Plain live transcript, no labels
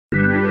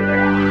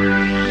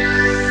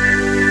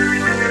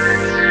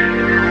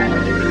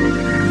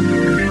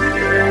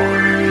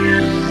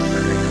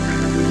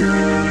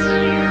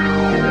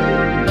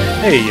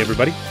Hey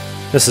everybody,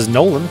 this is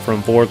Nolan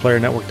from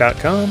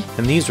ForwardPlayerNetwork.com,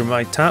 and these are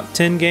my top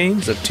 10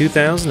 games of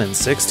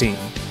 2016.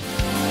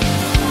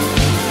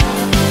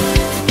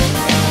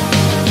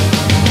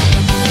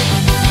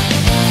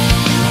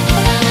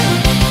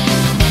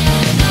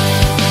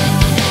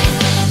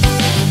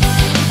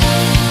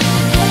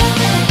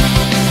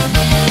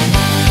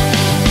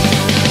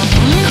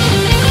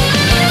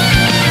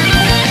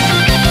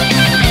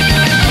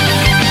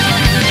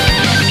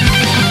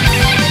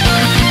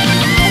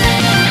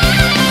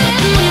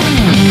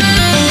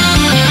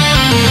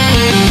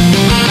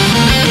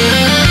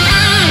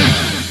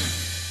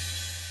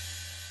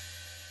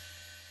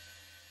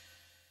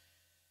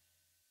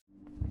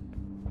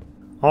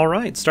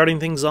 Alright, starting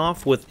things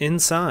off with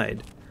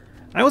Inside.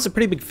 I was a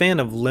pretty big fan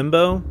of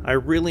Limbo. I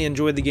really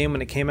enjoyed the game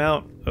when it came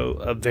out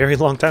a very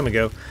long time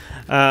ago.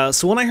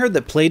 So when I heard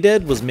that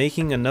Playdead was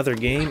making another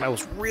game, I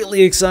was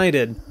really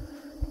excited.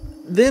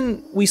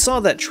 Then we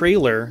saw that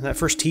trailer, that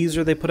first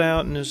teaser they put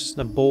out, and it was just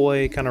a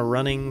boy kind of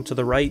running to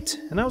the right,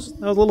 and I was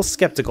a little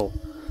skeptical.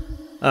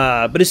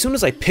 But as soon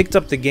as I picked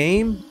up the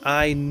game,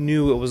 I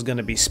knew it was going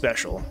to be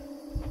special.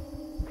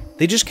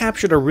 They just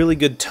captured a really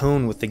good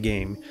tone with the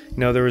game. You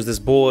know, there was this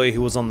boy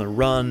who was on the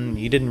run,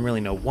 you didn't really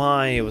know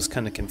why, it was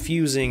kind of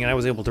confusing, and I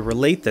was able to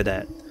relate to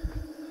that.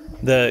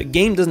 The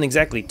game doesn't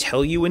exactly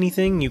tell you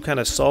anything, you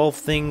kind of solve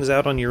things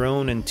out on your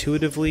own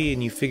intuitively,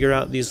 and you figure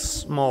out these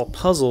small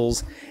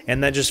puzzles,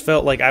 and that just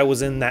felt like I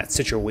was in that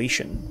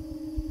situation.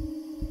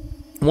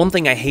 One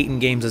thing I hate in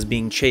games is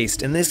being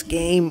chased. In this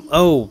game,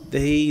 oh,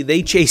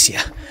 they chase you.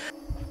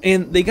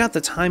 And they got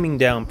the timing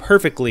down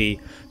perfectly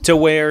to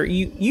where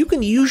you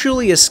can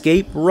usually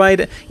escape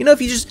right. You know, if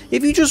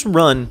you just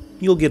run,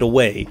 you'll get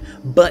away.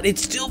 But it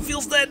still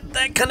feels that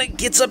kind of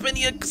gets up in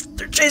you because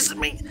they're chasing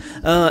me.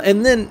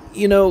 And then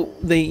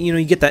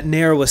you get that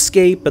narrow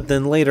escape. But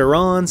then later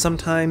on,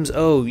 sometimes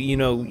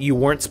you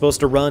weren't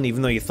supposed to run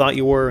even though you thought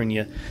you were, and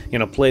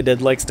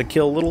Playdead likes to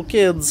kill little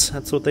kids.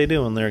 That's what they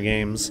do in their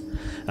games.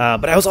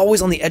 But I was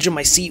always on the edge of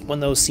my seat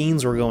when those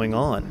scenes were going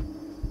on.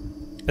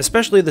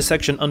 Especially the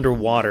section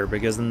underwater,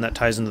 because then that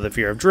ties into the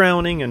fear of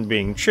drowning and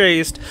being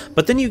chased,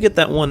 but then you get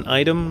that one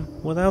item,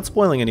 without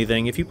spoiling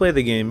anything, if you play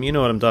the game, you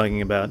know what I'm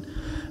talking about,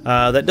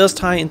 that does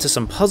tie into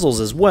some puzzles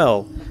as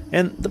well,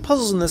 and the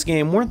puzzles in this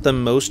game weren't the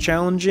most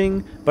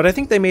challenging, but I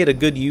think they made a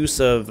good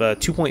use of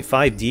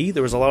 2.5D.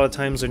 There was a lot of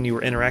times when you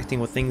were interacting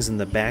with things in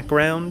the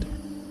background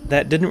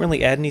that didn't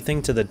really add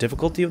anything to the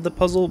difficulty of the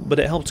puzzle, but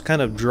it helped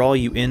kind of draw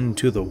you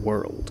into the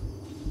world.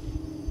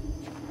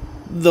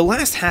 The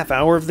last half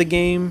hour of the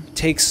game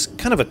takes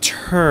kind of a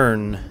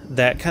turn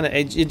that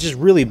it just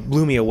really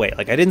blew me away.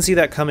 Like, I didn't see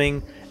that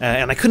coming,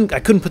 and I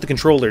couldn't put the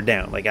controller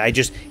down. Like,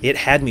 it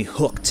had me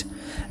hooked.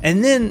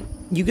 And then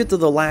you get to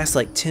the last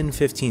like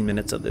 10-15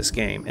 minutes of this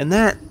game, and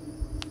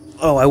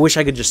I wish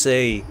I could just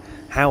say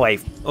how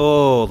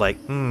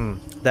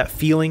that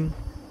feeling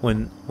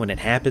when it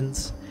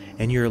happens,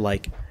 and you're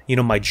like,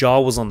 my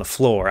jaw was on the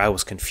floor. I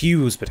was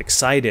confused but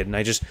excited, and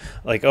I just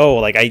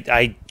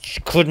I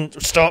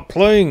couldn't stop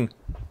playing.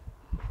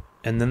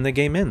 And then the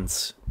game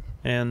ends,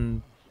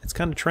 and it's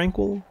kind of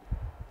tranquil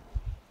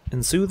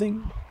and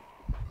soothing,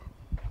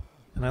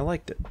 and I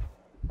liked it.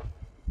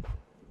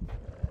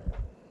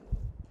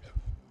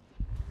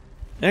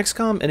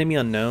 XCOM Enemy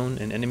Unknown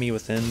and Enemy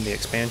Within, the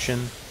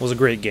expansion, was a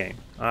great game.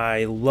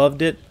 I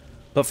loved it,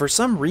 but for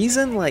some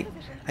reason, I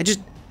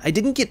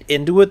didn't get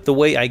into it the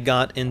way I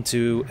got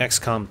into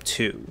XCOM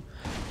 2.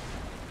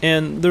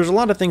 And there's a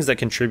lot of things that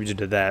contributed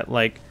to that,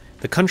 like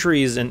the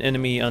countries in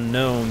Enemy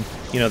Unknown,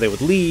 they would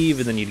leave,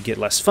 and then you'd get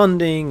less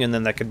funding, and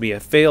then that could be a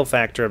fail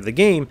factor of the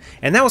game,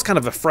 and that was kind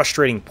of a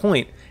frustrating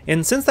point.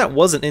 And since that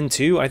wasn't in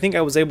 2, I think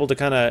I was able to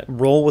kind of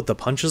roll with the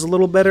punches a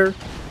little better,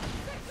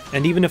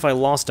 and even if I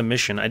lost a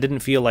mission, I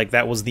didn't feel like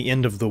that was the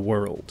end of the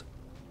world.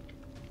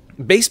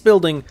 Base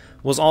building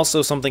was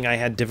also something I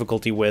had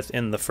difficulty with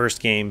in the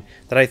first game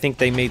that I think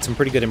they made some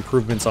pretty good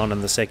improvements on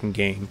in the second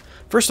game.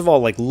 First of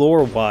all, like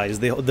lore-wise,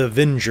 the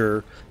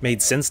Avenger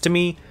made sense to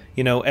me.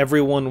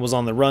 Everyone was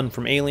on the run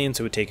from aliens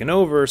who had taken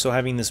over, so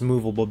having this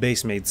movable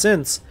base made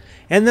sense.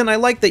 And then I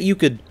like that you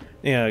could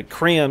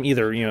cram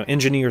either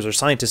engineers or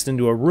scientists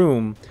into a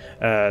room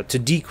to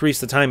decrease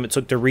the time it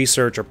took to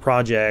research a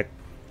project.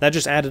 That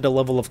just added a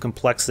level of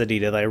complexity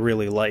that I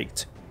really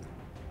liked.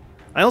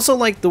 I also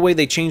liked the way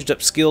they changed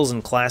up skills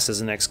and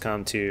classes in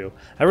XCOM 2.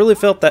 I really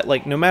felt that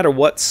no matter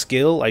what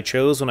skill I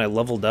chose when I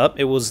leveled up,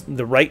 it was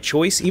the right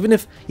choice. Even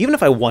if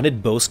I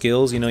wanted both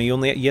skills, you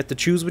have to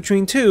choose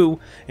between two,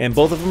 and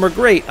both of them are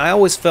great. I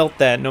always felt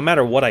that no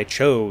matter what I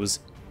chose,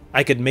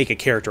 I could make a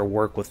character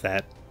work with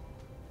that.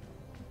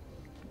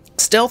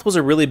 Stealth was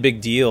a really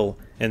big deal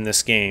in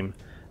this game.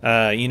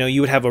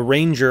 You would have a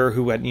ranger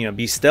who would,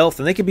 be stealth,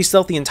 and they could be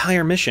stealth the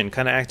entire mission,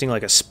 kind of acting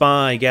like a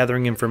spy,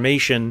 gathering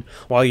information,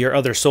 while your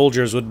other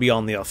soldiers would be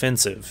on the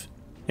offensive.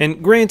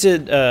 And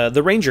granted,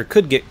 the ranger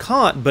could get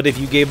caught, but if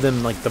you gave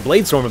them, the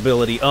Bladestorm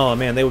ability, oh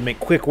man, they would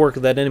make quick work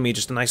of that enemy,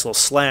 just a nice little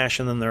slash,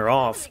 and then they're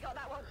off.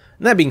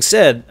 That being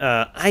said,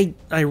 I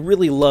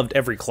really loved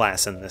every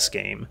class in this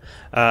game.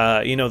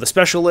 You know, the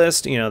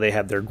specialist, you know, they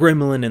have their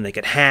gremlin and they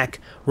could hack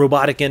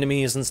robotic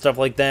enemies and stuff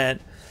like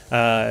that.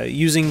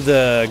 Using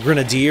the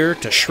grenadier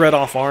to shred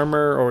off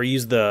armor, or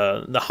use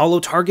the holo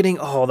targeting.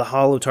 Oh, the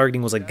holo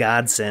targeting was a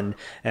godsend.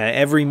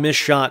 Every missed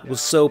shot was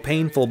so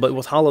painful, but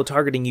with holo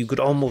targeting you could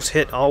almost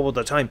hit all of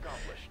the time.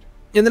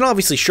 And then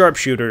obviously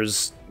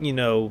sharpshooters, you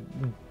know,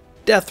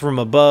 death from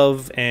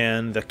above,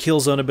 and the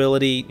kill zone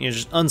ability, you know,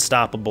 just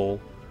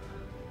unstoppable.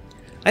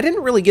 I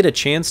didn't really get a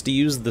chance to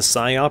use the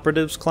Psi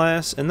Operatives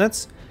class, and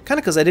that's kind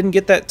of because I didn't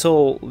get that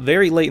till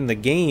very late in the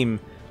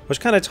game, which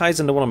kind of ties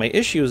into one of my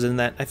issues in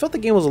that I felt the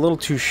game was a little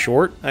too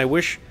short. I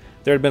wish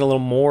there had been a little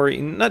more,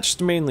 not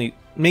just mainly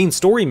main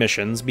story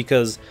missions,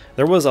 because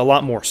there was a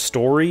lot more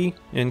story,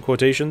 in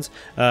quotations,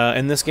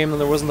 in this game than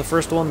there was in the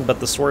first one, but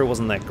the story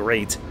wasn't that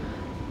great.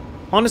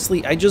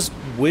 Honestly, I just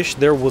wish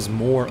there was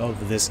more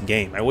of this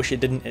game. I wish it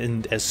didn't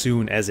end as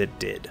soon as it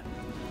did.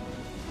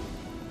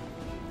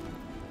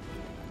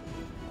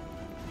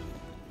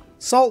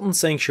 Salt and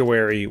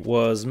Sanctuary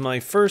was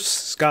my first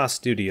Ska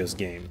Studios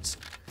games.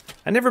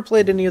 I never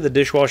played any of the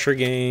Dishwasher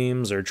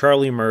games or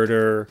Charlie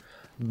Murder,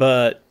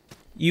 but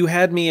you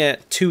had me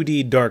at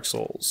 2D Dark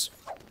Souls.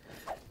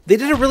 They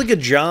did a really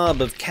good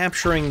job of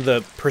capturing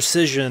the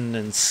precision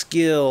and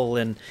skill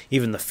and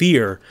even the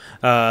fear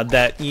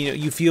that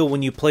you feel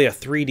when you play a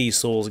 3D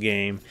Souls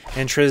game,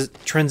 and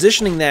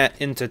transitioning that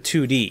into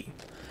 2D.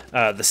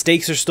 The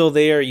stakes are still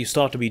there, you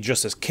still have to be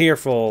just as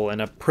careful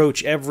and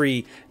approach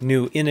every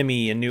new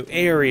enemy and new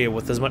area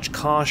with as much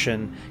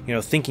caution, you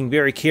know, thinking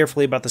very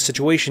carefully about the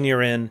situation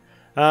you're in.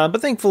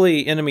 But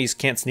thankfully, enemies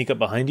can't sneak up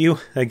behind you.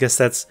 I guess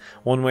that's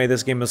one way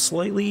this game is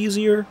slightly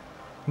easier.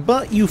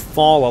 But you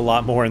fall a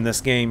lot more in this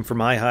game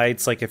from high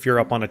heights, like if you're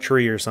up on a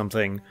tree or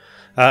something.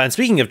 And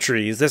speaking of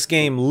trees, this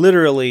game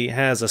literally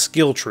has a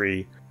skill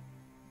tree,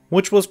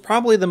 which was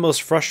probably the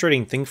most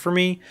frustrating thing for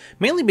me,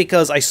 mainly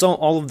because I saw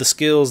all of the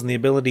skills and the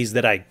abilities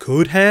that I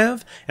could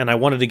have, and I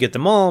wanted to get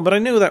them all, but I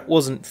knew that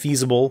wasn't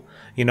feasible.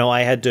 You know,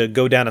 I had to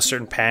go down a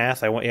certain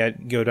path. I had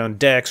to go down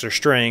Dex or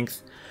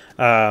Strength.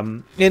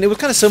 And it was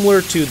kind of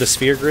similar to the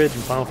Sphere Grid in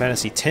Final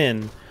Fantasy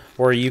X,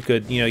 where you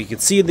could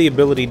see the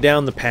ability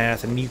down the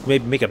path, and you could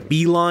maybe make a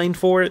beeline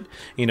for it.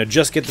 You know,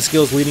 just get the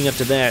skills leading up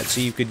to that, so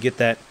you could get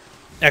that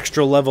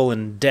extra level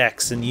in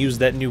Dex and use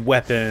that new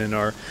weapon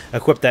or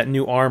equip that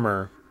new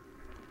armor.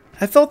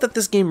 I felt that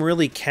this game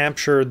really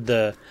captured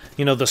the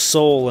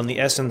soul and the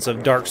essence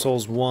of Dark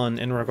Souls 1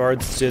 in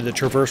regards to the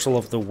traversal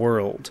of the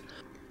world.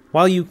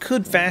 While you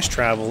could fast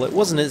travel, it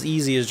wasn't as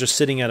easy as just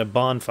sitting at a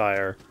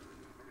bonfire.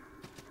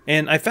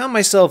 And I found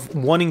myself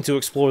wanting to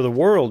explore the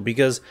world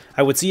because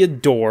I would see a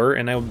door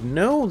and I would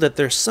know that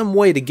there's some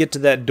way to get to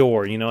that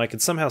door. You know, I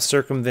could somehow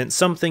circumvent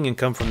something and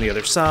come from the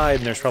other side,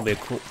 and there's probably a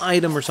cool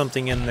item or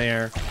something in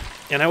there.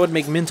 And I would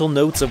make mental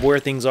notes of where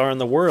things are in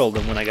the world,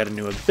 and when I got a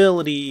new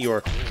ability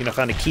or,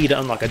 found a key to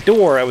unlock a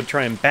door, I would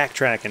try and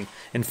backtrack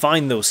and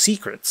find those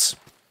secrets.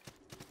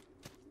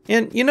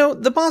 And,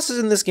 the bosses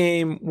in this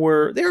game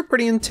were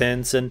pretty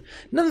intense, and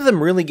none of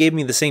them really gave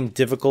me the same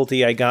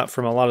difficulty I got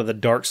from a lot of the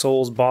Dark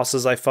Souls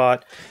bosses I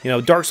fought.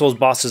 Dark Souls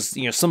bosses,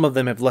 some of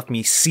them have left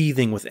me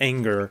seething with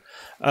anger.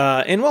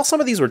 And while some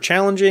of these were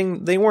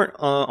challenging, they weren't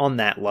on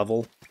that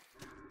level.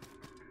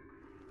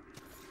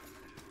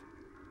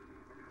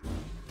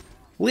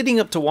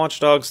 Leading up to Watch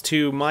Dogs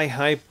 2, my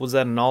hype was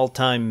at an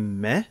all-time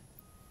meh.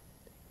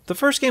 The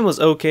first game was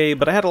okay,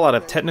 but I had a lot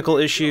of technical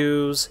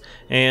issues,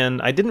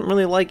 and I didn't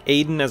really like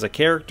Aiden as a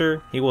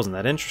character. He wasn't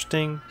that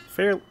interesting.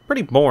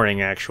 Pretty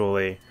boring,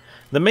 actually.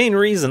 The main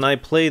reason I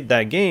played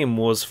that game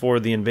was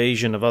for the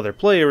invasion of other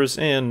players,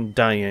 and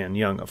Diane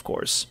Young, of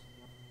course.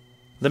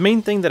 The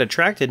main thing that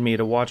attracted me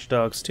to Watch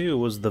Dogs 2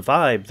 was the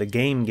vibe the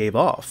game gave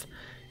off.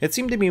 It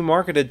seemed to be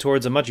marketed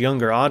towards a much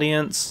younger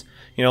audience,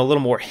 a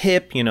little more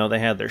hip. They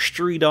had their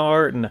street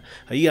art and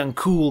a young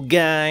cool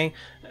guy.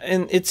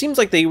 And it seems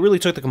like they really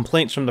took the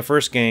complaints from the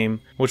first game,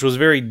 which was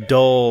very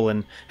dull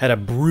and had a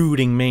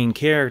brooding main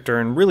character,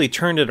 and really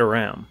turned it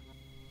around.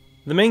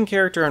 The main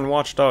character in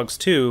Watch Dogs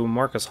 2,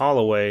 Marcus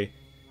Holloway,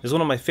 is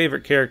one of my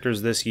favorite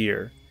characters this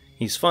year.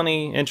 He's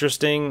funny,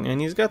 interesting,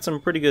 and he's got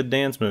some pretty good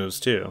dance moves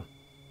too.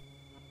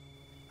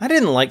 I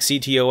didn't like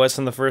CTOS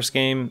in the first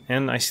game,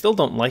 and I still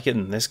don't like it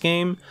in this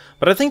game,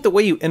 but I think the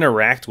way you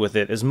interact with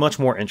it is much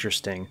more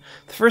interesting.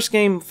 The first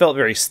game felt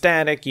very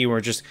static. You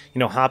were just,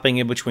 hopping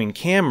in between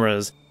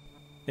cameras.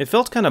 It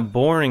felt kind of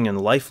boring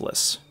and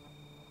lifeless.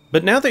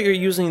 But now that you're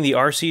using the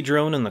RC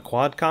drone and the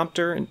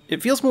quadcopter,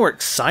 it feels more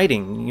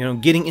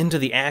exciting, getting into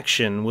the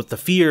action with the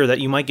fear that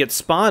you might get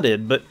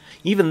spotted, but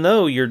even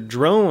though your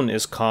drone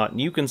is caught,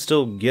 you can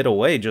still get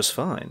away just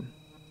fine.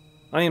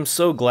 I am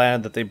so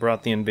glad that they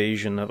brought the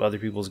invasion of other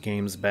people's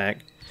games back,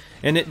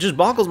 and it just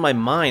boggles my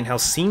mind how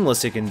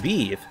seamless it can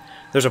be. If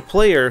there's a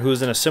player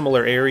who's in a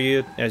similar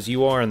area as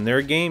you are in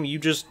their game,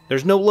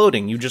 there's no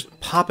loading, you just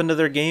pop into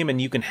their game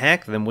and you can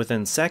hack them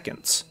within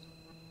seconds.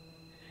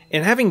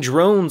 And having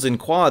drones and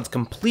quads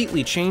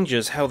completely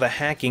changes how the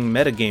hacking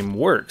metagame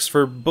works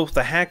for both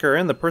the hacker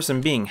and the person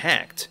being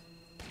hacked.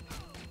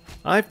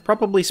 I've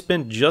probably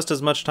spent just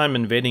as much time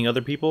invading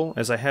other people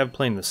as I have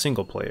playing the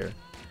single player.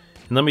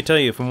 And let me tell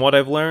you, from what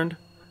I've learned,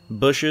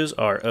 bushes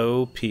are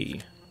OP.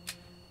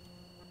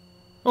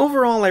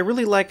 Overall, I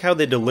really like how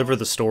they deliver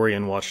the story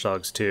in Watch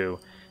Dogs 2,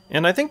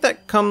 and I think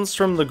that comes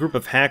from the group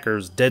of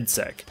hackers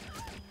DedSec.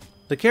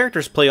 The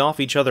characters play off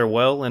each other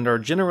well and are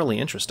generally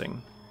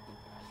interesting.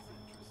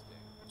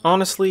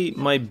 Honestly,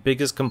 my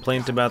biggest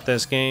complaint about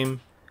this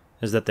game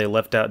is that they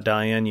left out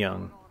Diane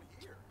Young.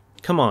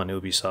 Come on,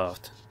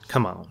 Ubisoft.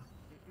 Come on.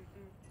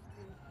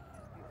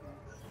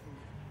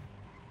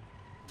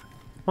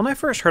 When I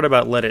first heard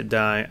about Let It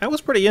Die, I was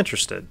pretty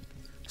interested.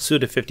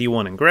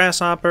 Suda51 and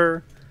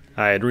Grasshopper,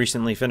 I had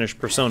recently finished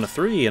Persona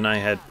 3 and I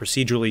had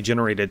procedurally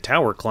generated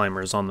tower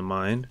climbers on the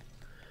mind.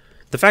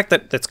 The fact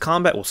that its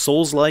combat was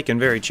Souls-like and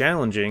very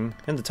challenging,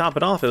 and to top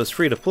it off it was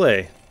free to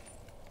play.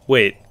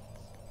 Wait,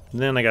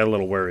 then I got a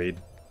little worried.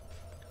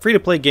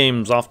 Free-to-play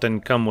games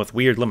often come with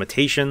weird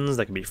limitations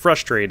that can be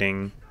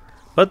frustrating,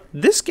 but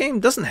this game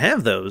doesn't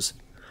have those.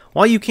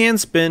 While you can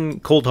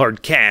spend cold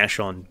hard cash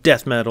on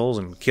death medals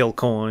and kill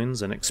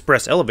coins and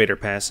express elevator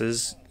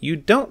passes, you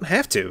don't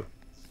have to.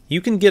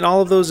 You can get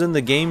all of those in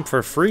the game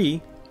for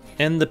free,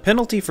 and the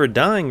penalty for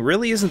dying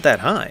really isn't that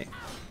high.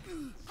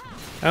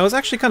 I was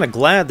actually kind of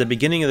glad the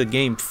beginning of the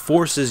game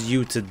forces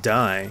you to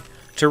die,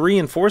 to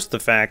reinforce the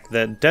fact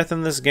that death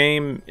in this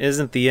game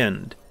isn't the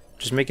end.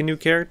 Just make a new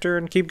character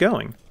and keep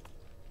going.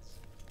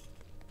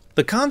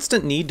 The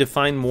constant need to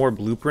find more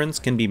blueprints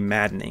can be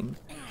maddening,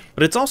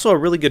 but it's also a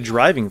really good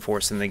driving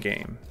force in the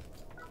game.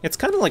 It's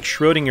kind of like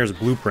Schrodinger's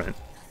blueprint.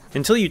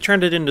 Until you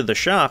turn it into the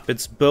shop,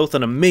 it's both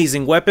an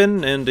amazing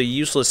weapon and a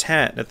useless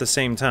hat at the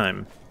same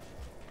time.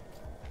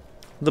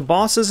 The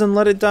bosses in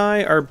Let It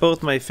Die are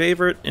both my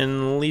favorite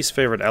and least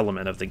favorite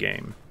element of the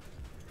game.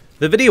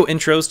 The video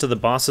intros to the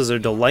bosses are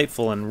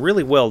delightful and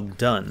really well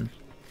done.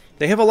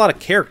 They have a lot of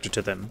character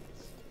to them.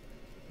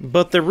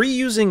 But the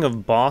reusing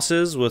of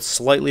bosses with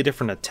slightly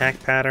different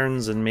attack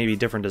patterns and maybe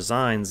different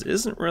designs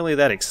isn't really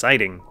that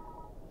exciting.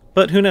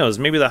 But who knows,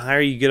 maybe the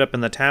higher you get up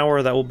in the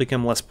tower, that will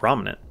become less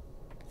prominent.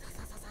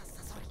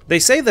 They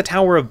say the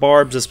Tower of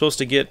Barbs is supposed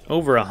to get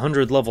over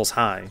 100 levels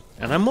high,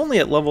 and I'm only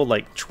at level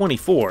like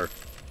 24.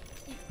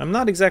 I'm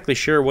not exactly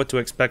sure what to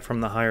expect from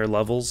the higher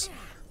levels,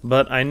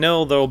 but I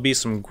know there will be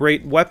some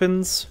great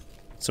weapons,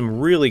 some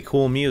really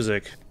cool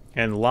music,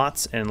 and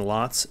lots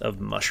of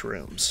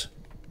mushrooms.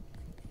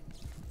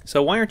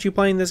 So why aren't you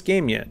playing this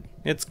game yet?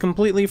 It's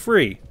completely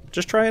free.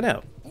 Just try it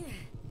out.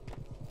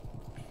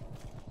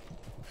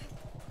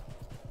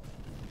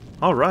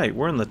 Alright,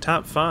 we're in the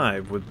top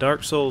 5 with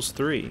Dark Souls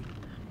 3.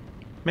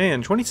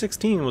 Man,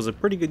 2016 was a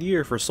pretty good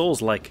year for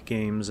Souls-like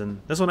games,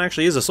 and this one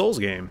actually is a Souls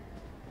game.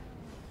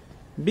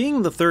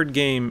 Being the third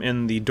game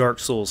in the Dark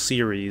Souls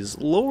series,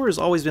 lore has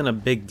always been a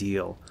big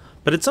deal,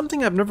 but it's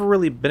something I've never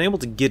really been able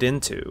to get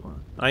into.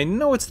 I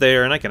know it's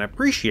there and I can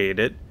appreciate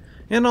it,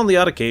 and on the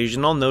odd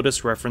occasion I'll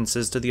notice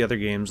references to the other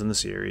games in the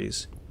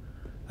series.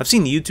 I've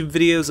seen YouTube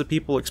videos of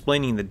people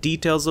explaining the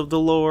details of the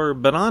lore,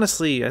 but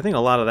honestly, I think a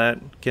lot of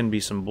that can be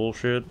some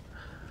bullshit.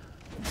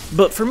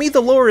 But for me,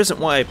 the lore isn't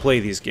why I play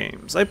these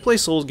games. I play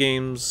Souls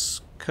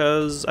games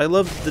because I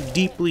love the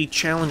deeply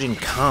challenging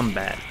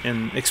combat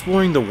and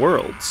exploring the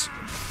worlds.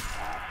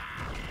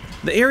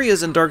 The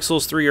areas in Dark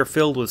Souls 3 are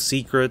filled with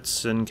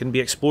secrets and can be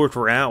explored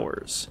for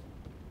hours.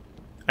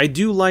 I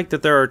do like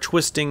that there are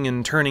twisting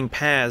and turning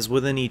paths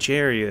within each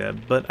area,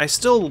 but I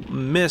still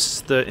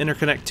miss the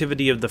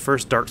interconnectivity of the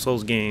first Dark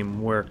Souls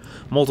game, where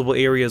multiple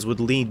areas would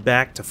lead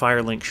back to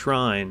Firelink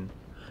Shrine.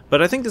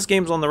 But I think this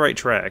game's on the right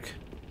track.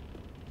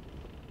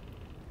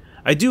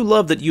 I do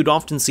love that you'd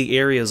often see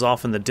areas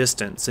off in the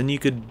distance, and you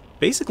could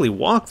basically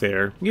walk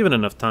there, given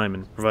enough time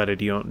and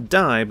provided you don't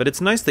die, but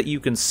it's nice that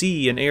you can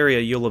see an area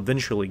you'll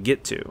eventually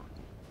get to.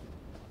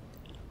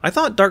 I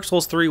thought Dark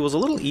Souls 3 was a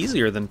little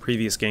easier than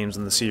previous games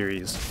in the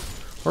series.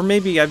 Or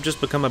maybe I've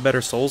just become a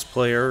better Souls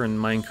player and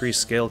my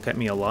increased scale kept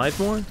me alive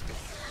more?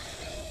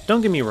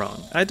 Don't get me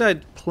wrong, I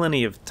died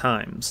plenty of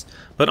times,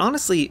 but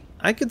honestly,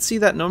 I could see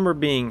that number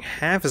being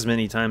half as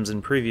many times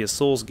in previous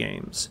Souls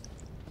games.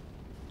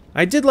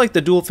 I did like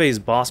the dual-phase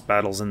boss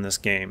battles in this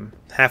game.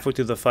 Halfway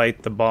through the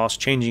fight, the boss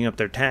changing up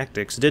their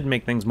tactics did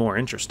make things more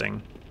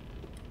interesting.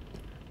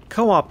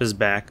 Co-op is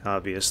back,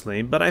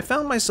 obviously, but I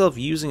found myself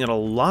using it a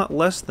lot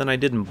less than I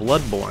did in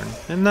Bloodborne,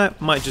 and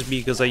that might just be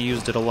because I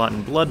used it a lot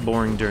in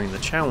Bloodborne during the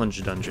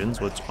challenge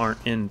dungeons, which aren't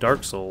in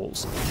Dark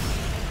Souls.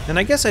 And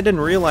I guess I didn't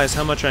realize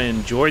how much I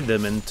enjoyed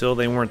them until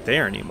they weren't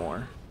there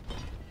anymore.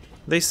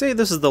 They say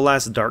this is the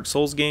last Dark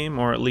Souls game,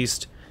 or at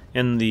least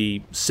in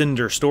the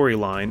Cinder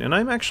storyline, and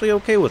I'm actually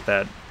okay with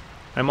that.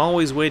 I'm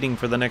always waiting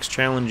for the next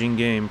challenging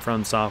game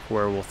From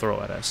Software will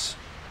throw at us.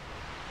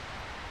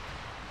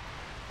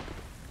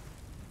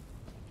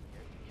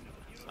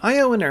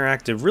 IO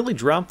Interactive really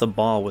dropped the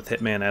ball with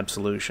Hitman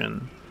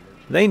Absolution.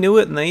 They knew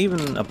it and they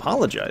even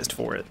apologized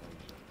for it.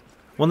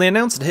 When they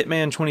announced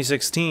Hitman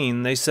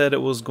 2016, they said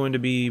it was going to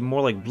be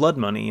more like Blood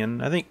Money,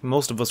 and I think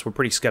most of us were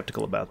pretty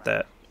skeptical about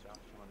that.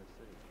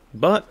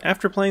 But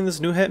after playing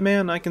this new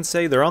Hitman, I can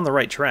say they're on the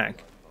right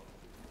track.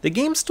 the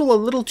game's still a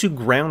little too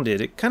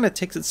grounded. It kind of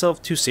takes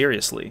itself too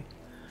seriously.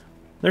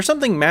 There's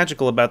something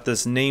magical about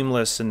this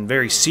nameless and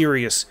very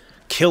serious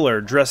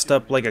killer dressed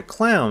up like a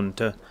clown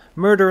to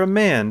murder a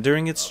man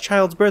during its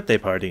child's birthday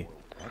party.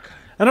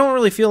 I don't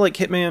really feel like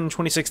Hitman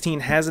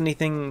 2016 has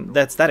anything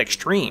that's that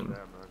extreme.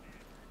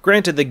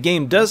 Granted, the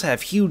game does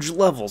have huge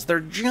levels. They're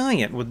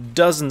giant, with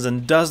dozens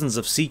and dozens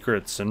of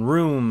secrets and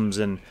rooms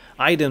and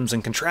items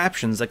and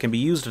contraptions that can be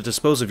used to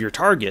dispose of your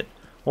target,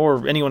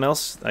 or anyone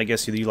else, I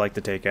guess, you like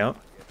to take out.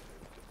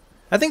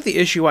 I think the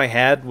issue I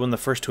had when the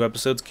first 2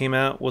 episodes came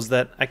out was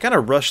that I kind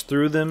of rushed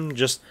through them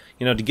just,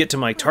 to get to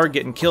my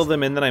target and kill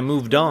them, and then I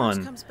moved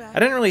on. I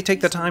didn't really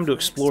take the time to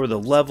explore the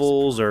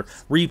levels or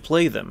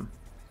replay them.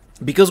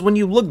 Because when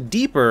you look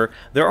deeper,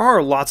 there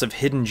are lots of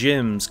hidden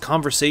gems,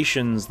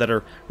 conversations that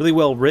are really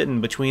well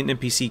written between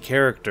NPC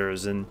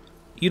characters, and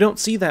you don't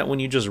see that when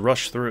you just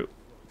rush through.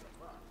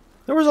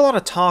 There was a lot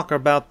of talk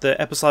about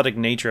the episodic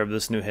nature of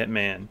this new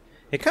Hitman.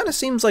 It kind of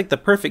seems like the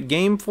perfect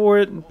game for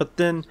it, but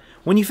then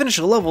when you finish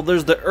a level,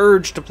 there's the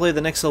urge to play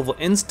the next level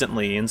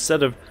instantly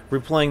instead of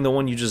replaying the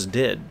one you just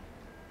did.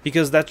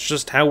 Because that's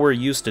just how we're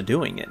used to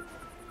doing it.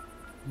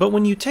 But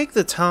when you take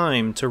the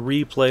time to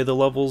replay the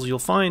levels, you'll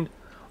find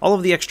all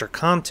of the extra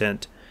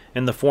content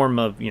in the form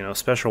of,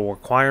 special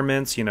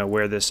requirements,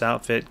 wear this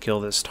outfit, kill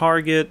this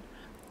target.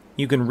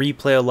 You can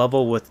replay a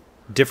level with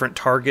different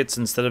targets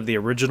instead of the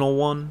original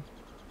one.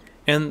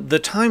 And the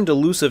timed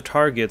elusive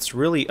targets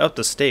really up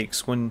the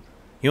stakes when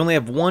you only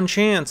have one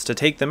chance to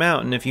take them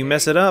out, and if you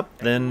mess it up,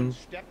 then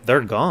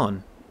they're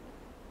gone.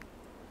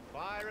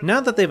 Now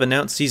that they've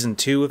announced Season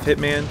 2 of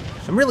Hitman,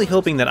 I'm really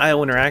hoping that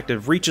IO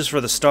Interactive reaches for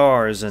the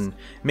stars and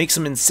makes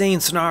some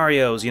insane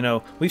scenarios.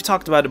 We've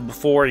talked about it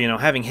before,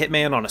 having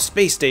Hitman on a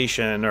space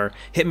station, or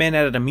Hitman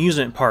at an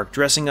amusement park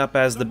dressing up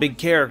as the big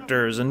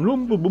characters, and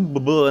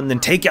then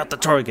take out the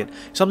target.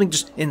 Something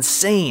just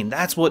insane.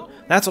 That's what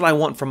I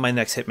want from my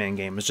next Hitman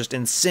game, is just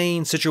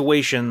insane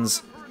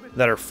situations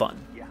that are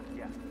fun.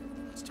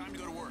 It's time to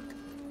go to work.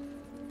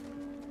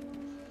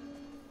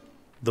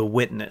 The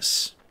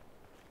Witness.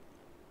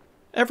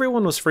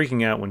 Everyone was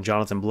freaking out when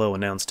Jonathan Blow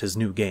announced his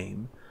new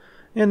game,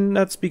 and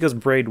that's because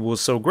Braid was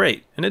so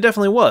great, and it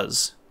definitely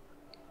was.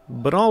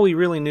 But all we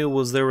really knew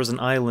was there was an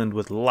island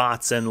with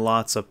lots and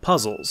lots of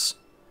puzzles.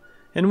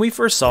 And we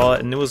first saw it,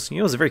 and it was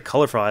a very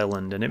colorful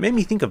island, and it made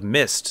me think of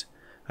Myst.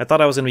 I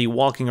thought I was going to be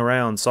walking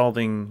around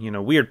solving,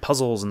 weird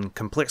puzzles and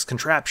complex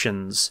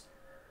contraptions.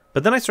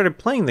 But then I started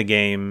playing the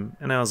game,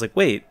 and I was like,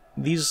 wait,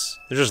 they're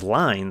just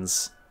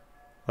lines.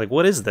 Like,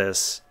 what is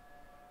this?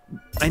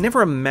 I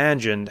never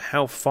imagined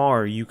how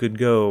far you could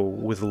go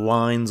with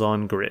lines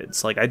on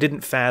grids. Like, I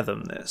didn't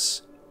fathom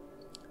this.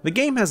 The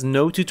game has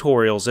no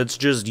tutorials, it's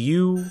just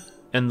you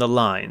and the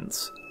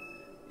lines.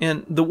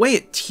 And the way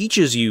it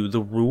teaches you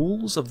the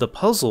rules of the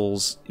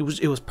puzzles, it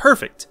was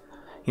perfect.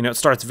 It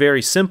starts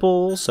very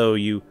simple, so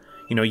you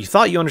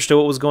thought you understood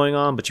what was going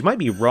on, but you might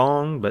be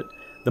wrong, but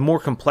the more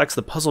complex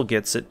the puzzle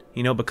gets, it,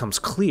 becomes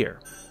clear.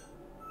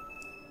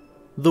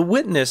 The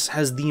Witness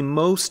has the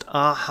most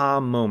aha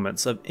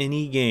moments of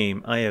any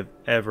game I have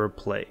ever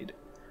played.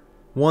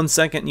 1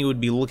 second you would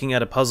be looking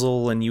at a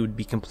puzzle and you would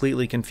be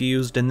completely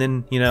confused, and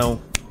then,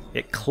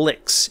 it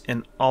clicks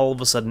and all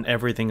of a sudden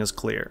everything is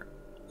clear.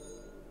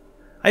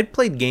 I'd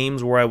played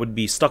games where I would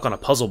be stuck on a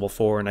puzzle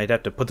before and I'd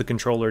have to put the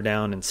controller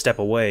down and step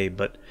away,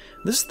 but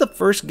this is the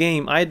first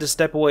game I had to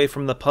step away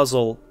from the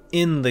puzzle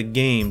in the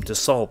game to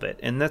solve it,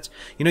 and that's,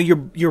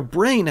 your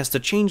brain has to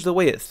change the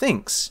way it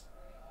thinks.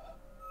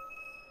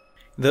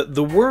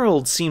 The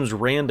world seems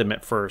random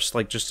at first,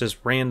 like just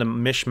this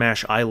random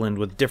mishmash island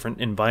with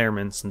different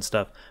environments and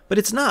stuff, but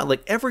it's not.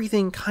 Like,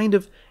 everything kind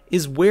of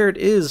is where it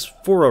is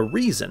for a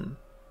reason.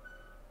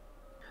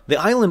 The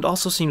island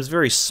also seems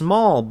very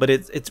small, but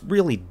it's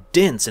really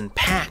dense and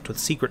packed with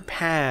secret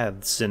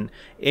paths and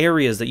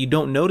areas that you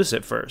don't notice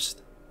at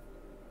first.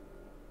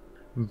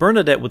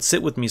 Bernadette would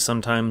sit with me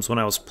sometimes when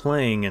I was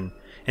playing,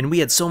 and we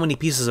had so many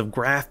pieces of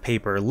graph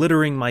paper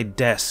littering my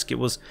desk. It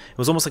was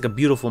almost like a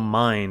beautiful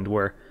mind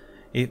where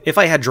if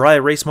I had dry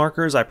erase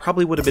markers, I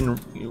probably would have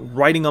been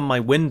writing on my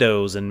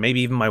windows and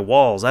maybe even my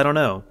walls, I don't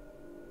know.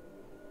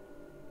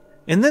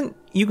 And then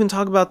you can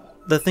talk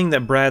about the thing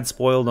that Brad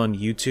spoiled on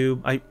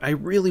YouTube. I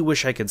really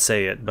wish I could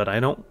say it, but I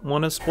don't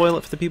want to spoil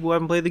it for the people who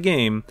haven't played the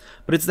game.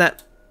 But it's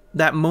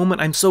that moment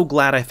I'm so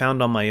glad I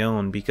found on my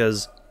own,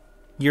 because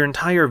your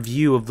entire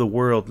view of the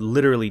world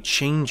literally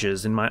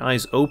changes, and my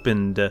eyes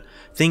opened to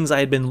things I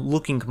had been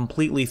looking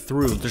completely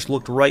through, just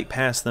looked right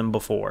past them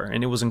before,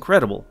 and it was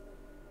incredible.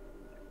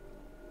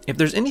 If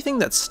there's anything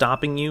that's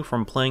stopping you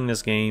from playing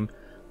this game,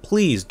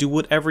 please do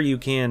whatever you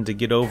can to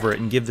get over it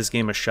and give this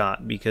game a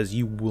shot, because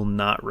you will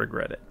not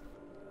regret it.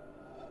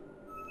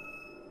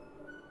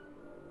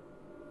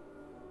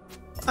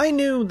 I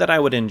knew that I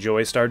would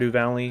enjoy Stardew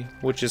Valley,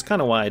 which is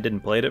kind of why I didn't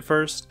play it at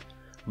first,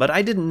 but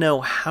I didn't know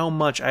how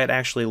much I'd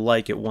actually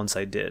like it once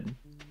I did.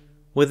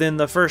 Within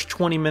the first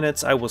 20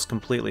 minutes, I was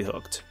completely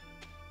hooked.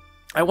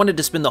 I wanted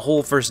to spend the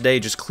whole first day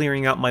just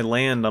clearing out my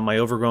land on my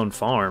overgrown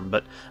farm,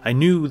 but I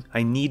knew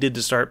I needed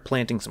to start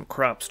planting some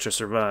crops to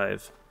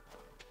survive.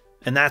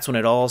 And that's when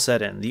it all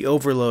set in, the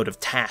overload of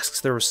tasks.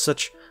 There was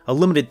such a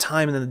limited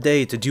time in the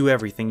day to do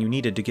everything you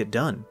needed to get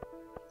done.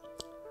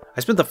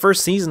 I spent the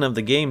first season of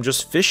the game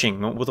just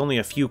fishing with only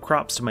a few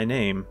crops to my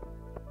name.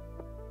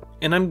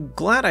 And I'm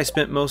glad I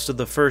spent most of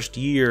the first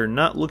year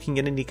not looking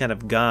at any kind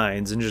of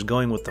guides and just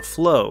going with the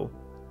flow.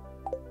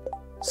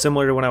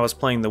 Similar to when I was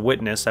playing The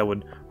Witness, I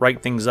would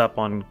write things up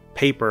on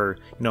paper,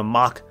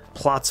 mock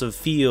plots of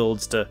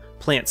fields to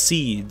plant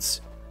seeds,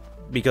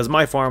 because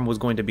my farm was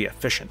going to be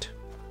efficient.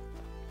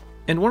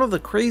 And one of the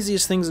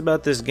craziest things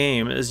about this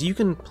game is you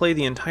can play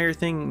the entire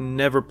thing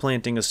never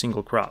planting a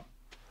single crop.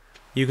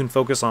 You can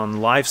focus on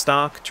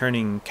livestock,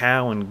 turning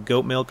cow and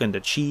goat milk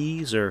into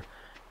cheese, or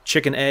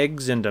chicken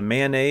eggs into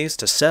mayonnaise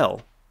to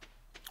sell.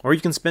 Or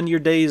you can spend your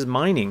days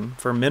mining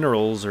for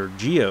minerals or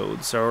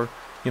geodes, or,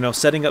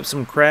 setting up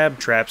some crab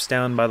traps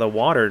down by the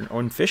water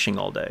or fishing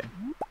all day.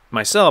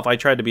 Myself, I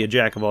tried to be a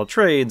jack of all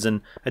trades,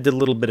 and I did a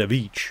little bit of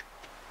each.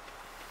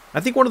 I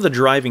think one of the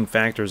driving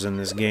factors in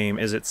this game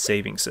is its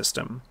saving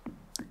system.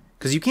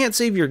 Because you can't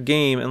save your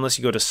game unless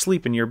you go to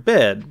sleep in your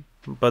bed,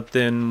 but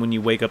then when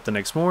you wake up the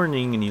next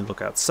morning and you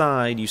look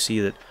outside, you see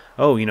that,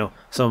 oh,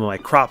 some of my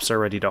crops are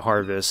ready to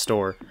harvest,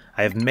 or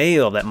I have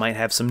mail that might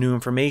have some new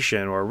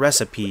information or a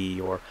recipe,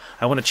 or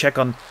I want to check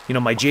on,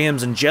 my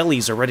jams and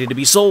jellies are ready to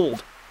be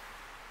sold.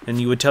 And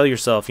you would tell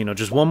yourself,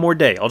 just one more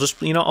day.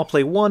 I'll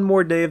play one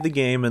more day of the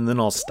game and then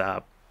I'll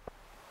stop.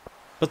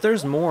 But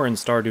there's more in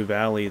Stardew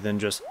Valley than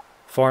just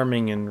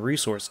farming and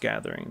resource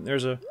gathering.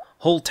 There's a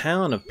whole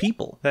town of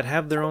people that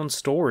have their own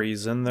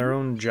stories and their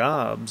own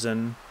jobs,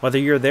 and whether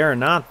you're there or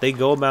not, they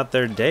go about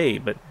their day,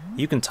 but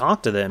you can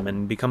talk to them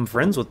and become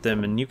friends with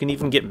them, and you can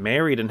even get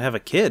married and have a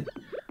kid.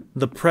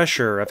 The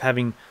pressure of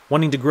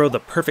wanting to grow the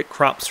perfect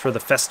crops for the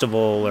festival,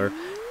 or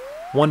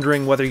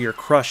wondering whether your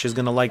crush is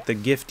going to like the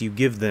gift you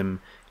give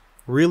them,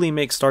 really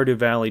makes Stardew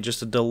Valley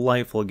just a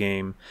delightful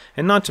game.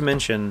 And not to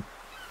mention,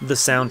 the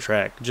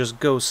soundtrack just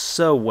goes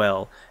so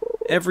well.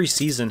 Every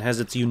season has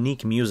its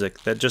unique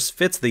music that just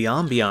fits the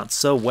ambiance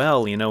so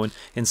well,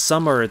 in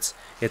summer it's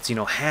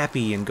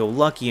happy and go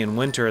lucky, in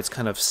winter it's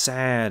kind of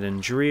sad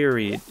and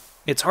dreary.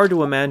 It's hard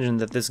to imagine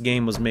that this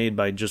game was made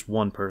by just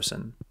one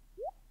person.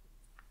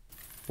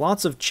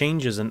 Lots of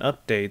changes and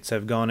updates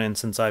have gone in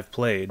since I've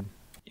played,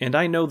 and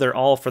I know they're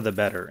all for the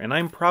better, and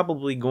I'm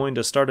probably going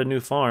to start a new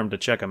farm to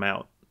check them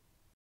out.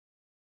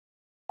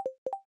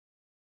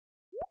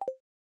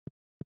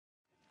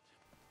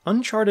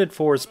 Uncharted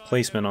 4's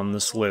placement on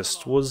this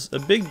list was a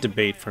big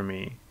debate for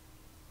me.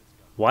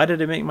 Why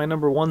did it make my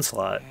number 1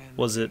 slot?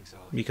 Was it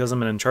because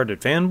I'm an Uncharted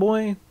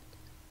fanboy?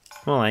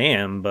 Well, I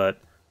am,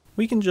 but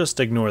we can just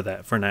ignore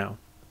that for now.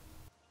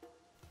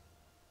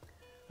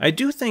 I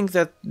do think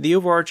that the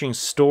overarching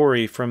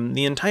story from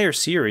the entire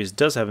series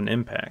does have an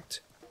impact.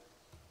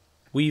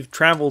 We've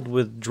traveled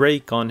with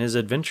Drake on his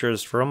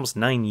adventures for almost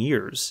 9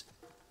 years.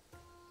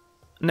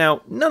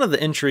 Now, none of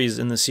the entries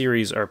in the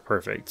series are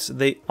perfect.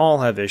 They all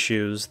have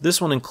issues,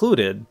 this one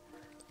included.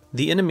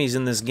 The enemies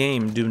in this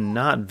game do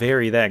not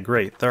vary that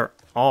great, they're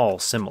all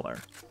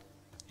similar.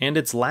 And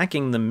it's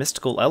lacking the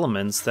mystical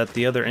elements that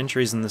the other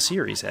entries in the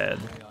series had.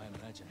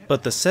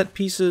 But the set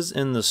pieces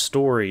in the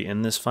story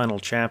in this final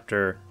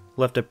chapter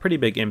left a pretty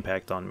big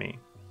impact on me.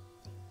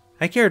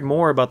 I cared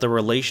more about the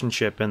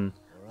relationship and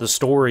the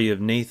story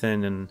of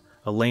Nathan and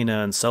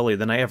Elena and Sully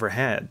than I ever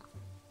had.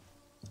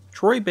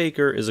 Troy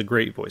Baker is a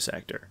great voice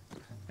actor,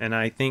 and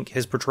I think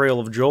his portrayal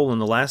of Joel in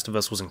The Last of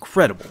Us was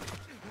incredible.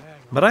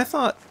 But I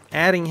thought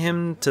adding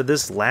him to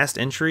this last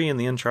entry in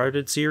the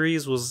Uncharted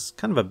series was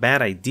kind of a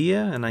bad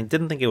idea, and I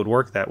didn't think it would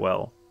work that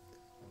well.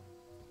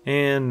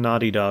 And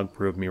Naughty Dog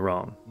proved me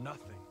wrong.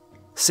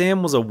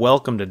 Sam was a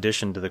welcomed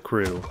addition to the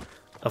crew,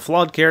 a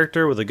flawed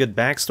character with a good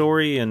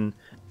backstory, and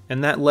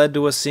that led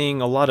to us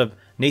seeing a lot of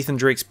Nathan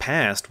Drake's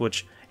past,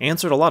 which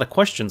answered a lot of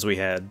questions we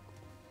had.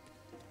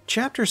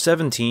 Chapter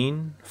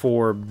 17,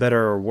 for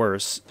better or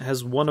worse,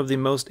 has one of the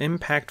most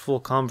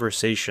impactful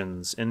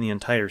conversations in the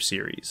entire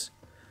series.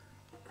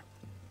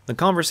 The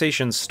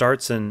conversation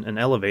starts in an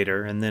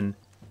elevator, and then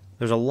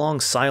there's a long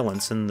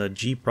silence in the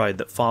Jeep ride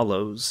that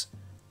follows.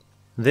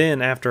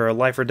 Then, after a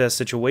life or death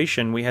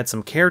situation, we had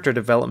some character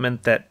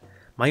development that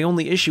my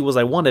only issue was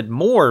I wanted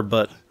more,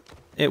 but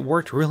it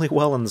worked really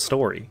well in the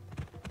story.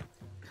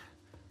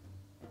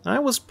 I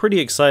was pretty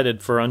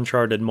excited for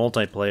Uncharted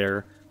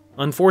multiplayer.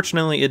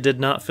 Unfortunately, it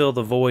did not fill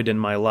the void in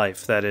my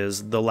life, that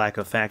is, the lack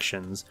of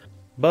factions,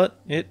 but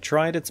it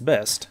tried its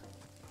best.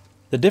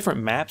 The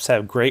different maps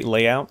have great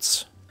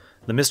layouts.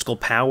 The mystical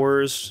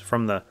powers,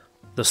 from the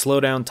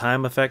slowdown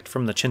time effect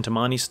from the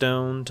Chintamani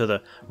Stone to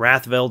the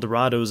Wrath of El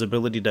Dorado's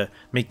ability to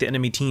make the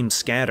enemy team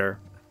scatter,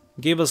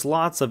 gave us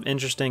lots of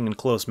interesting and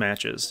close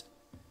matches.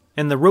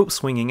 And the rope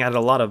swinging added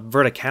a lot of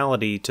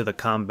verticality to the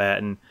combat,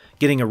 and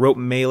getting a rope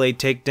melee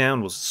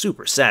takedown was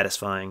super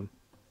satisfying.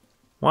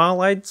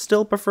 While I'd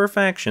still prefer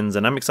factions,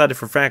 and I'm excited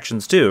for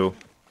factions too,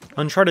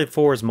 Uncharted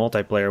 4's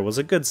multiplayer was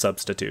a good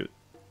substitute.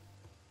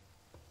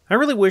 I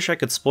really wish I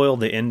could spoil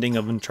the ending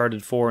of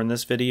Uncharted 4 in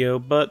this video,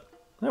 but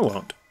I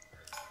won't.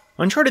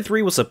 Uncharted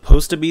 3 was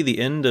supposed to be the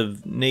end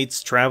of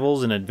Nate's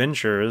travels and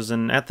adventures,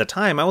 and at the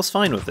time I was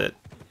fine with it.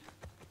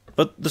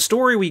 But the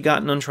story we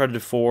got in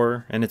Uncharted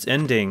 4 and its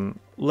ending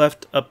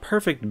left a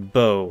perfect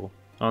bow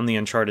on the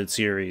Uncharted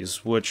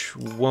series, which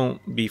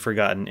won't be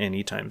forgotten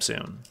anytime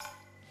soon.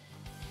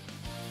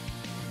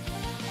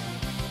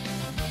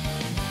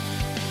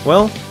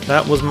 Well,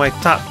 that was my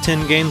top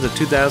 10 games of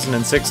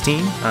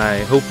 2016. I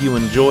hope you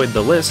enjoyed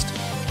the list.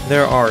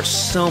 There are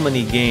so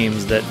many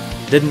games that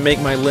didn't make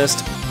my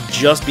list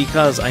just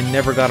because I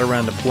never got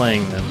around to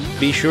playing them.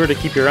 Be sure to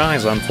keep your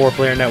eyes on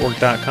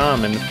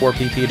 4playernetwork.com and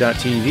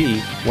 4pp.tv,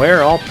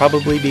 where I'll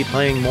probably be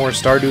playing more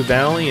Stardew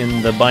Valley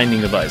and The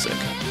Binding of Isaac.